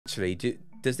actually,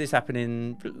 does this happen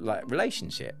in like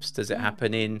relationships? Does it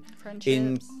happen in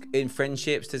Friendships. in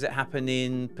friendships? Does it happen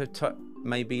in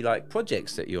maybe like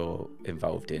projects that you're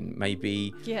involved in?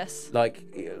 Maybe Yes. like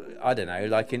I don't know,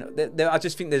 like I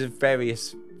just think there's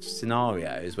various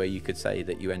scenarios where you could say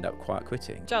that you end up quiet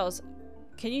quitting. Giles,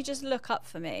 can you just look up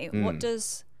for me? What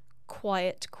does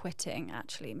quiet quitting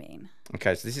actually mean?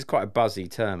 Okay, so this is quite a buzzy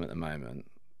term at the moment.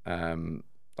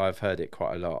 I've heard it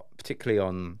quite a lot, particularly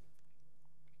on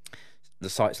the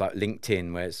sites like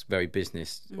LinkedIn, where it's very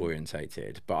business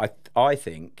orientated. But I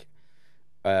think,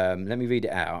 let me read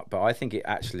it out, but I think it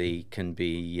actually can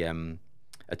be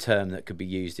a term that could be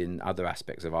used in other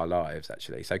aspects of our lives,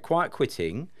 actually. So quiet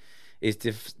quitting is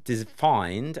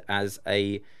defined as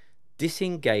a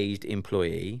disengaged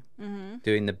employee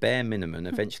doing the bare minimum,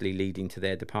 eventually leading to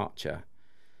their departure.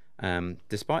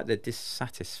 Despite their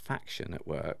dissatisfaction at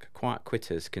work, quiet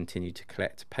quitters continue to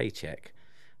collect a paycheck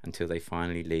until they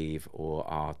finally leave or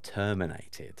are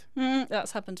terminated.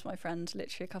 That's happened to my friend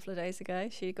literally a couple of days ago.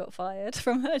 She got fired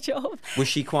from her job. Was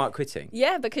she quiet quitting?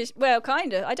 Yeah, because, well,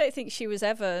 kind of. I don't think she was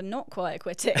ever not quiet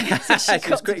quitting. So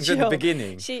she was quitting from the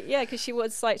beginning. Because she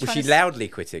was like... Was she loudly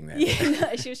quitting then? Yeah,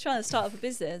 no, she was trying to start up a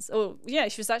business. Or, yeah,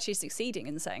 she was actually succeeding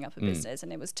in setting up a business,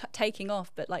 and it was taking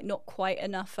off, but like not quite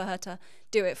enough for her to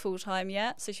do it full time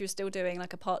yet. So she was still doing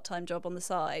like a part-time job on the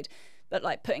side, but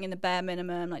like putting in the bare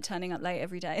minimum, like turning up late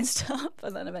every day and stuff.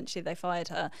 And then eventually they fired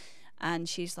her. And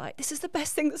she's like, this is the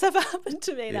best thing that's ever happened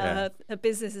to me. Yeah. Now her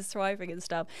business is thriving and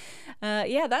stuff.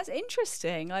 Yeah, that's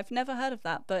interesting. I've never heard of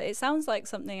that, but it sounds like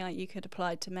something like you could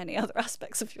apply to many other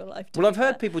aspects of your life. Well, I've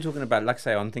heard people talking about, like I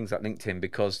say, on things like LinkedIn,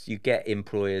 because you get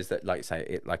employers that, like say,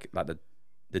 it like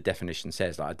the definition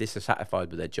says, like, are dissatisfied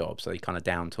with their job, so they kind of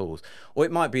down tools. Or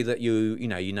it might be that you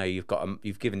know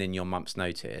you've given in your month's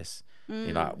notice.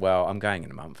 You're like, well, I'm going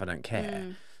in a month, I don't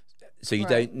care. So you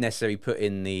don't necessarily put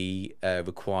in the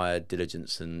required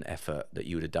diligence and effort that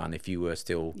you would have done if you were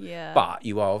still, but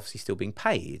you are obviously still being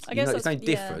paid. I guess it's no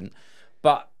different.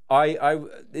 But the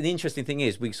interesting thing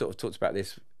is, we sort of talked about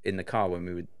this in the car when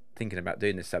we were thinking about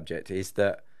doing this subject, is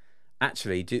that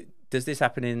actually, does this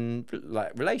happen in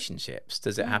like relationships?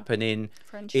 Does it happen in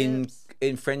friendships?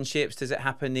 In friendships? Does it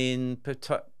happen in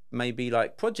maybe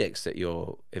like projects that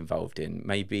you're involved in?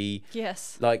 Maybe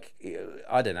like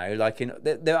I don't know, like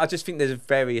I just think there's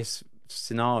various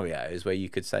scenarios where you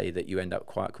could say that you end up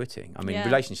quiet quitting. I mean,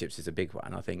 relationships is a big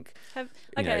one, I think.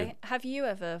 Have you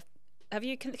ever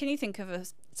can you think of a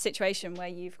situation where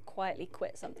you've quietly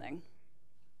quit something?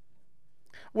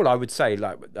 Well, I would say,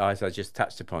 like, as I just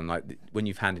touched upon, like when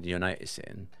you've handed your notice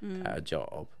in at a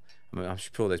job, I mean, I'm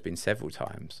sure there's been several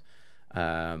times.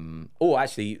 Or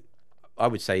actually, I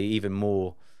would say even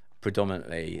more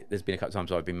predominantly, there's been a couple of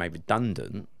times where I've been made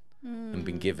redundant and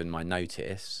been given my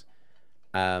notice.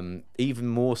 Even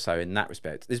more so in that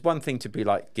respect. There's one thing to be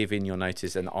like giving your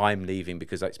notice and I'm leaving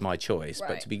because it's my choice,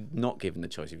 but to be not given the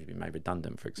choice if you've been made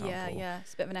redundant, for example. Yeah,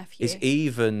 it's a bit of an FU. It's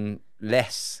even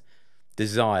less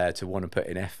desire to want to put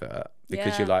in effort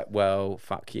because you're like, well,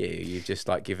 fuck you, you've just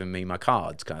like given me my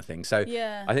cards, kind of thing. So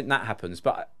I think that happens.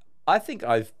 But I think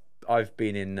I've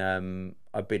been in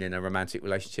a romantic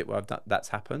relationship where that's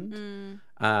happened.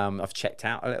 I've checked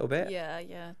out a little bit.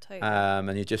 Yeah, totally.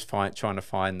 And you're just trying to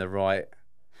find the right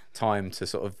time to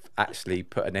sort of actually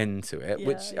put an end to it,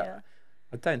 which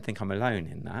I don't think I'm alone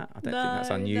in that. I don't think that's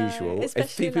unusual. No.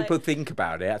 If people think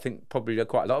about it, I think probably there are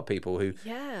quite a lot of people who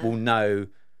will know.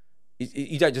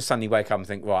 You don't just suddenly wake up and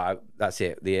think, right, that's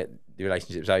it, the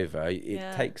relationship's over.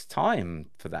 It takes time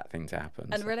for that thing to happen.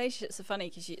 And relationships are funny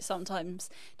because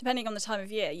sometimes, depending on the time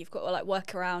of year, you've got to like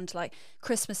work around like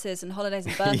Christmases and holidays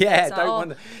and birthdays. I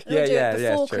do it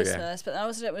before Christmas, but I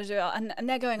also don't want to do it. And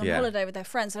they're going on holiday with their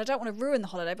friends, and I don't want to ruin the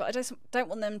holiday, but I just don't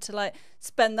want them to like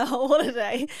spend the whole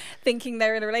holiday thinking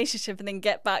they're in a relationship and then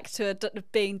get back to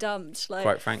being dumped. Like,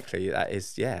 quite frankly,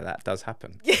 that does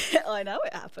happen. Yeah, I know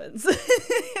it happens.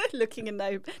 Looking in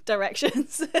no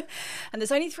directions. And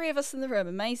there's only 3 of us in the room,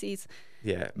 and Maisie's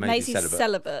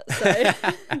celibate, so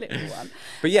little one.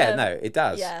 But no, it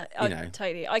does. Yeah,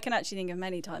 totally. I can actually think of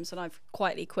many times when I've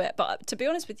quietly quit. But to be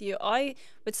honest with you, I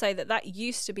would say that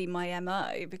used to be my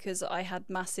MO, because I had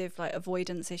massive like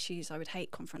avoidance issues. I would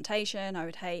hate confrontation. I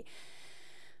would hate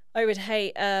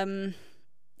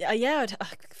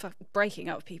breaking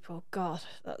up with people. God,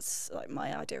 that's like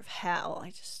my idea of hell. I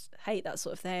just hate that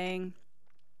sort of thing.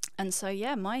 And so,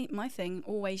 my thing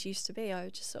always used to be I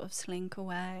would just sort of slink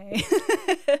away.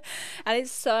 And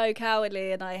it's so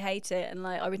cowardly and I hate it. And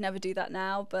like, I would never do that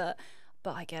now, but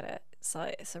I get it.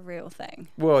 So it's a real thing.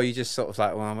 Well, you just sort of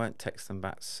like, well, I won't text them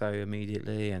back so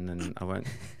immediately, and then I won't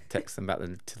text them back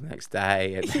till the next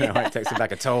day, and then I won't text them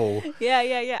back at all. Yeah.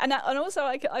 And also,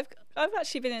 I've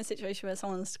actually been in a situation where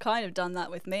someone's kind of done that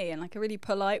with me in like a really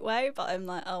polite way, but I'm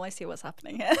like, oh, I see what's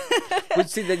happening here. Well,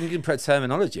 see, then you can put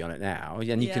terminology on it now,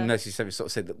 and you can necessarily sort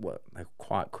of say that they're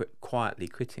quietly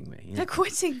quitting me. They're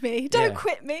quitting me. Don't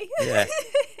quit me. Yeah.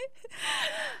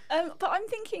 But I'm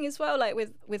thinking as well, like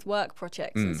with work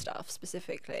projects and stuff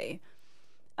specifically,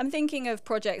 I'm thinking of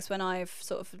projects when I've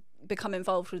sort of become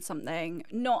involved with something,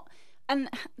 and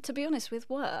to be honest, with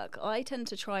work, I tend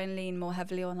to try and lean more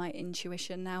heavily on like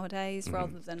intuition nowadays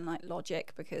rather than like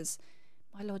logic, because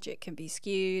my logic can be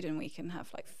skewed and we can have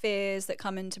like fears that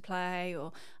come into play,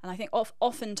 and I think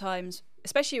oftentimes,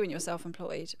 especially when you're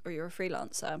self-employed or you're a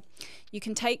freelancer, you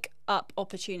can take up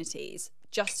opportunities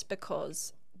just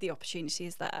because the opportunity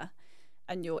is there,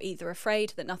 and you're either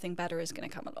afraid that nothing better is going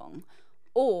to come along,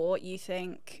 or you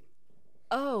think,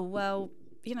 oh well,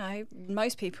 you know,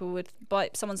 most people would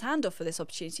bite someone's hand off for this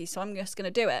opportunity, so I'm just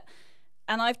going to do it.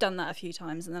 And I've done that a few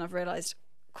times, and then I've realized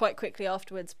quite quickly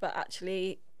afterwards, but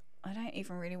actually I don't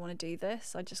even really want to do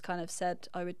this. I just kind of said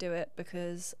I would do it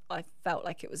because I felt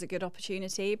like it was a good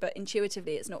opportunity, but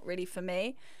intuitively it's not really for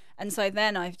me. And so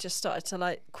then I've just started to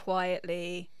like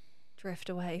quietly drift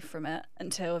away from it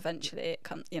until eventually it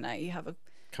comes, you know, you have a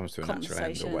comes to a natural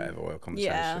end or whatever, or a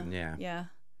conversation. Yeah.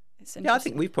 It's I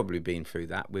think we've probably been through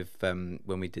that with when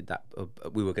we did that.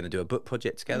 We were going to do a book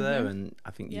project together, and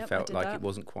I think you felt like it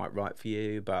wasn't quite right for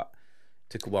you, but it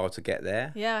took a while to get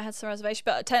there. Yeah, I had some reservation,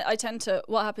 but I tend to.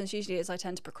 What happens usually is I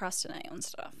tend to procrastinate on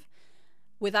stuff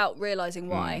without realizing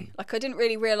why. Like I didn't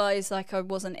really realize like I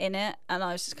wasn't in it, and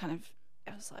I was just kind of.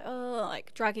 I was like, oh,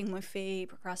 like dragging my feet,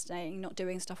 procrastinating, not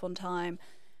doing stuff on time.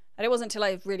 And it wasn't until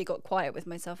I really got quiet with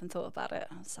myself and thought about it,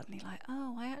 I was suddenly like,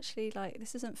 oh, I actually like,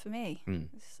 this isn't for me.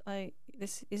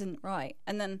 This isn't right.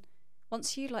 And then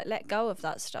once you like let go of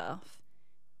that stuff,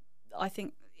 I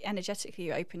think energetically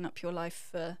you open up your life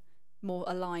for more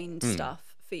aligned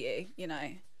stuff for you, you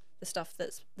know, the stuff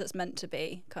that's meant to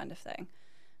be, kind of thing.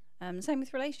 Same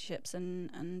with relationships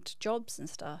and jobs and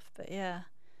stuff. But yeah.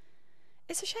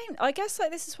 It's a shame. I guess like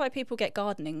this is why people get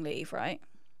gardening leave, right?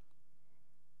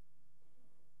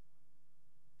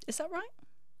 Is that right?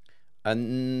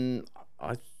 And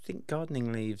I think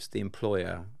gardening leaves the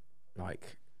employer,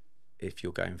 like if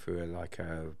you're going through a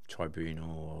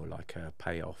tribunal or like a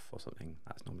payoff or something.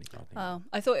 That's normally gardening. Oh,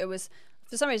 I thought it was.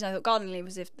 For some reason, I thought gardening leave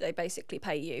was if they basically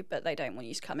pay you, but they don't want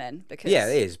you to come in because it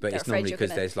is. But it's normally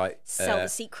because there's like sell the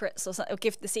secrets or something, or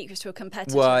give the secrets to a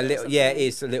competitor. Well, it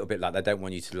is a little bit like they don't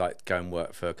want you to like go and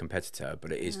work for a competitor,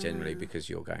 but it is generally because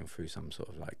you're going through some sort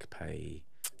of like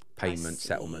payment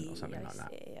settlement or something like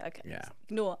that. Okay. Yeah.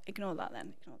 Ignore that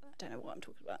then. Ignore that. I don't know what I'm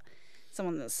talking about.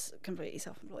 Someone that's completely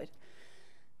self-employed.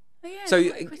 But yeah,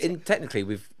 so technically,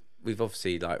 we've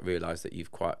obviously like realised that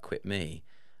you've quite quit me.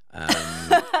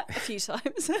 A few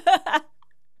times.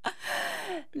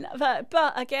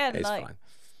 but again, it's like fine.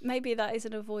 Maybe that is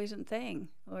an avoidant thing,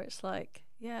 or it's like,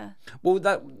 yeah. Well,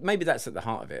 maybe that's at the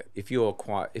heart of it. If you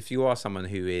are someone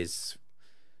who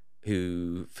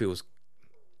feels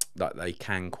like they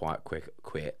can quite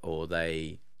quit, or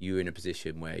you're in a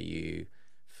position where you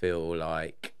feel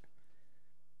like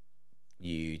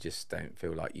you just don't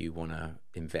feel like you want to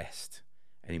invest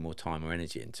any more time or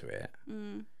energy into it.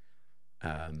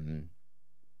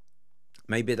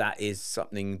 Maybe that is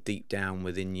something deep down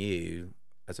within you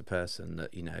as a person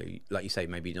that, you know, like you say,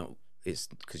 maybe not, it's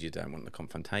because you don't want the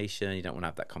confrontation, you don't want to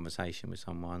have that conversation with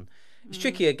someone. It's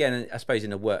tricky again, I suppose,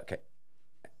 in a work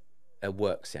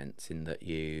sense, in that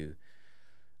you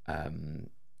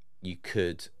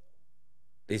could,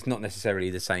 it's not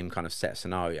necessarily the same kind of set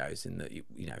scenarios, in that you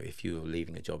know, if you're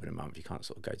leaving a job in a month, you can't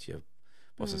sort of go to your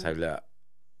boss and say, look,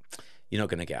 you're not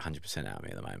going to get 100% out of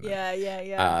me at the moment.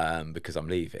 Yeah. Because I'm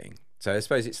leaving. So I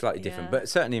suppose it's slightly different, but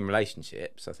certainly in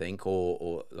relationships, I think,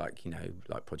 or like, you know,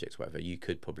 like projects, whatever, you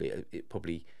could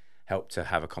probably help to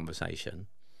have a conversation.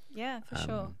 Yeah, for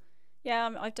sure. Yeah,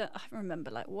 I remember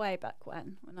like way back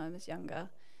when I was younger,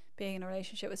 being in a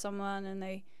relationship with someone and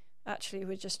they actually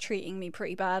were just treating me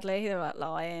pretty badly. They were like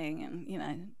lying and, you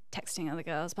know, texting other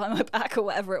girls behind my back or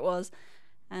whatever it was.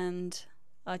 And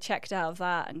I checked out of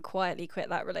that and quietly quit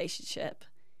that relationship,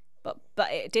 but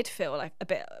it did feel like a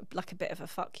bit of a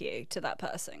fuck you to that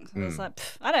person. So I was like,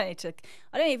 I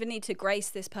don't even need to grace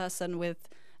this person with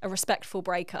a respectful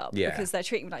breakup because they're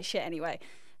treating me like shit anyway.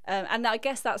 And I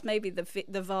guess that's maybe the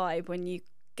vibe when you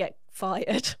get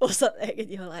fired or something, and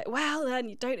you're like, well, then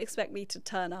you don't expect me to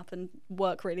turn up and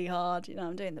work really hard. You know,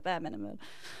 I'm doing the bare minimum.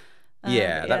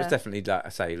 That was definitely, like I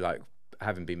say, like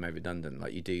having been made redundant,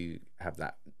 like you do have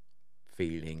that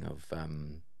feeling of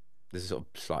there's a sort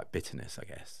of slight bitterness, I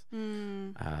guess.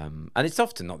 And it's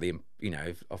often not the,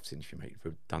 often if you make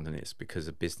redundant, it's because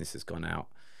a business has gone out,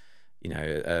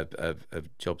 a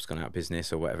job's gone out of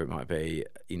business or whatever it might be.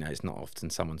 It's not often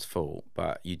someone's fault,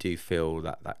 but you do feel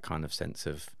that kind of sense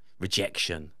of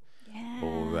rejection.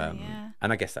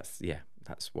 And I guess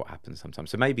that's what happens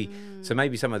sometimes. So maybe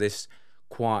some of this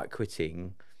quiet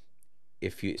quitting,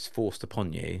 if it's forced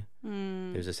upon you,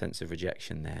 there's a sense of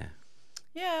rejection there.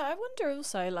 Yeah, I wonder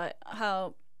also like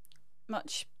how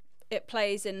much it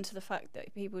plays into the fact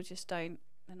that people just they're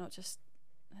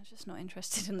just not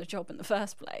interested in the job in the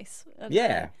first place.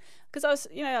 Yeah. Because I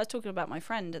was talking about my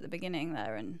friend at the beginning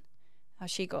there and how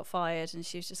she got fired, and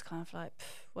she was just kind of like,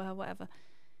 well, whatever.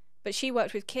 But she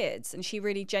worked with kids, and she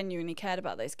really genuinely cared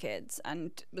about those kids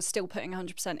and was still putting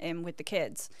 100% in with the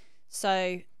kids.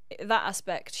 So that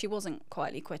aspect, she wasn't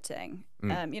quietly quitting.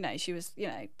 She was,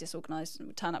 disorganised and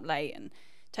would turn up late and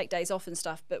take days off and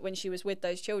stuff. But when she was with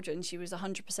those children, she was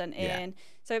 100% in. Yeah.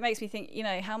 So it makes me think,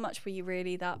 how much were you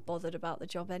really that bothered about the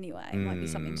job anyway? It might be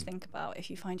something to think about if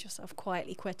you find yourself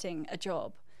quietly quitting a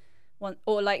job.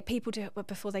 Or like people do it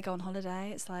before they go on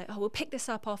holiday. It's like, oh, we'll pick this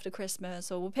up after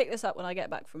Christmas, or we'll pick this up when I get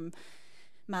back from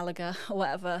Malaga or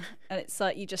whatever. And it's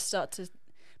like you just start to...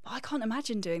 But I can't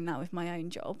imagine doing that with my own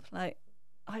job. Like,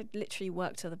 I literally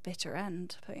work to the bitter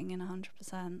end, putting in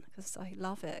 100% because I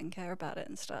love it and care about it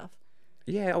and stuff.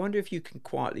 Yeah, I wonder if you can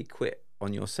quietly quit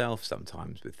on yourself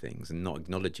sometimes with things and not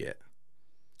acknowledge it.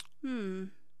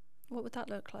 What would that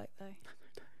look like, though?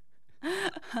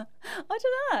 I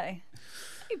don't know.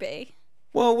 Maybe.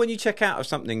 Well, when you check out of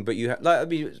something, but you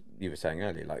were saying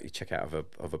earlier, like you check out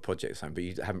of a project or something, but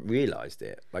you haven't realised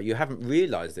it. Like you haven't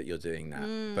realised that you're doing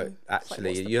that, but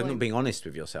actually like, you're not being honest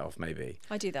with yourself. Maybe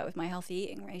I do that with my healthy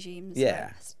eating regimes.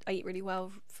 Yeah, I eat really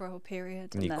well for a whole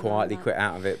period, and you quietly quit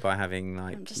out of it by having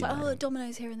like. I'm just like, the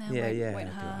Domino's here and there won't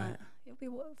hurt. Right. It'll be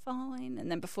fine. And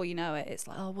then before you know it, it's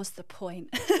like, oh, what's the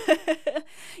point?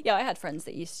 Yeah, I had friends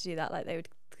that used to do that. Like they would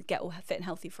get all fit and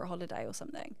healthy for a holiday or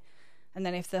something. And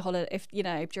then if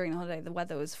during the holiday the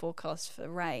weather was forecast for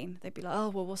rain, they'd be like, oh,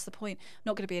 well, what's the point? I'm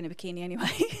not going to be in a bikini anyway.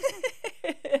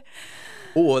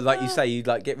 Or like you say, you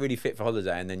like get really fit for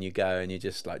holiday and then you go and you're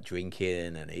just like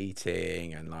drinking and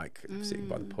eating and like sitting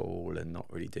by the pool and not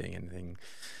really doing anything.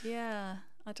 Yeah,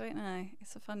 I don't know.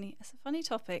 It's a funny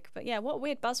topic, but yeah, what a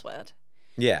weird buzzword.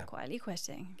 Yeah. Quietly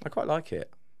quitting. I quite like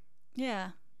it.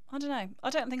 Yeah. I don't know. I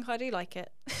don't think I do like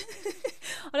it.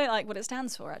 I don't like what it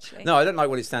stands for, actually. No, I don't like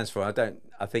what it stands for. I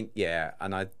think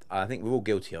we're all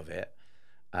guilty of it.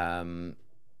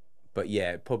 But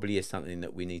yeah, it probably is something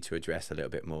that we need to address a little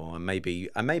bit more, and maybe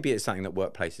it's something that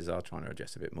workplaces are trying to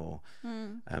address a bit more,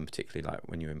 particularly like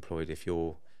when you're employed. If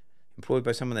you're employed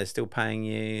by someone that's still paying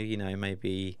you,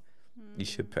 maybe you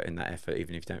should put in that effort,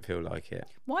 even if you don't feel like it.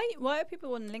 Why are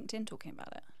people on LinkedIn talking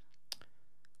about it?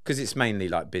 Because it's mainly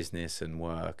like business and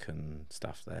work and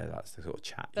stuff there. That's the sort of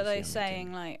chat. But they're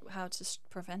saying like how to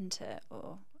prevent it,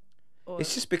 or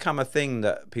it's just become a thing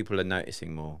that people are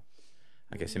noticing more.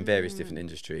 I guess in various different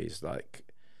industries, like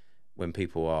when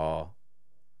people are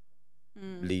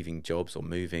leaving jobs or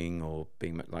moving or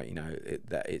being like,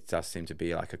 it does seem to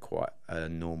be like quite a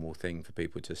normal thing for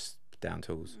people to down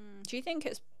tools. Do you think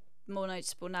it's more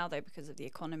noticeable now though because of the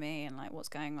economy and like what's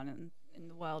going on in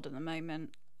the world at the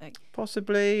moment? Like,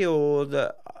 possibly, or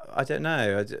that I don't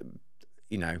know.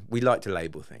 We like to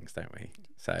label things, don't we?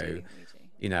 So,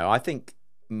 we do. I think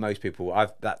most people,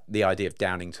 the idea of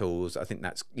downing tools. I think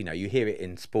that's you hear it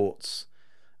in sports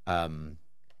terms,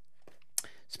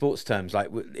 like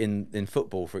in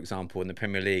football, for example, in the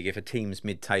Premier League. If a team's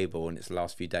mid-table and it's the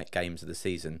last few games of the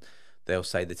season, they'll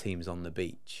say the team's on the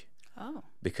beach. Oh.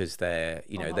 Because they're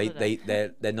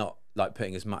they're not like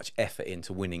putting as much effort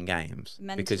into winning games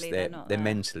because they're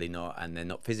mentally not, and they're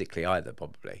not physically either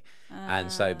probably.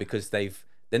 And so because they're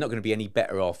not going to be any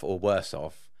better off or worse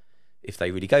off if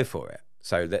they really go for it.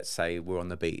 So let's say we're on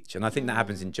the beach, and I think that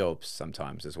happens in jobs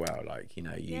sometimes as well. Like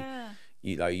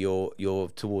you're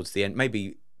towards the end,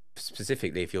 maybe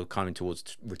specifically if you're coming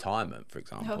towards retirement, for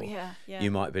example.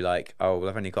 You might be like, oh well,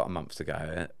 I've only got a month to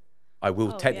go. I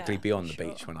will technically be on the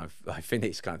beach when I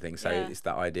finish, kind of thing. So it's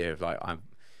that idea of like I'm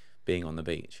being on the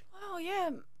beach. Oh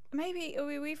yeah, maybe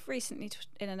we've recently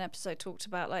in an episode talked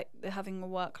about like having a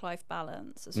work-life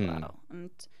balance as well,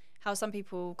 and how some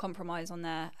people compromise on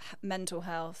their mental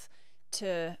health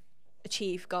to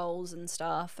achieve goals and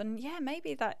stuff. And yeah,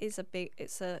 maybe that is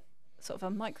it's a sort of a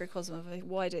microcosm of a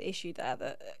wider issue there,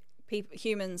 that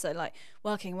humans are like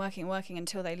working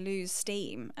until they lose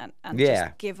steam and Yeah.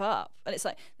 just give up. And it's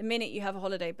like the minute you have a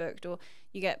holiday booked or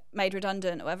you get made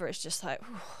redundant or whatever, it's just like,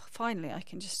 finally I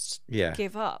can just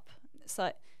give up. It's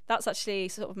like that's actually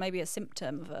sort of maybe a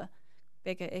symptom of a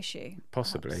bigger issue.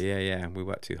 Possibly, perhaps. yeah. We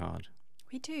work too hard.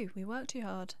 We do. We work too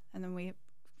hard, and then we're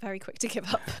very quick to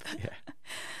give up. Yeah.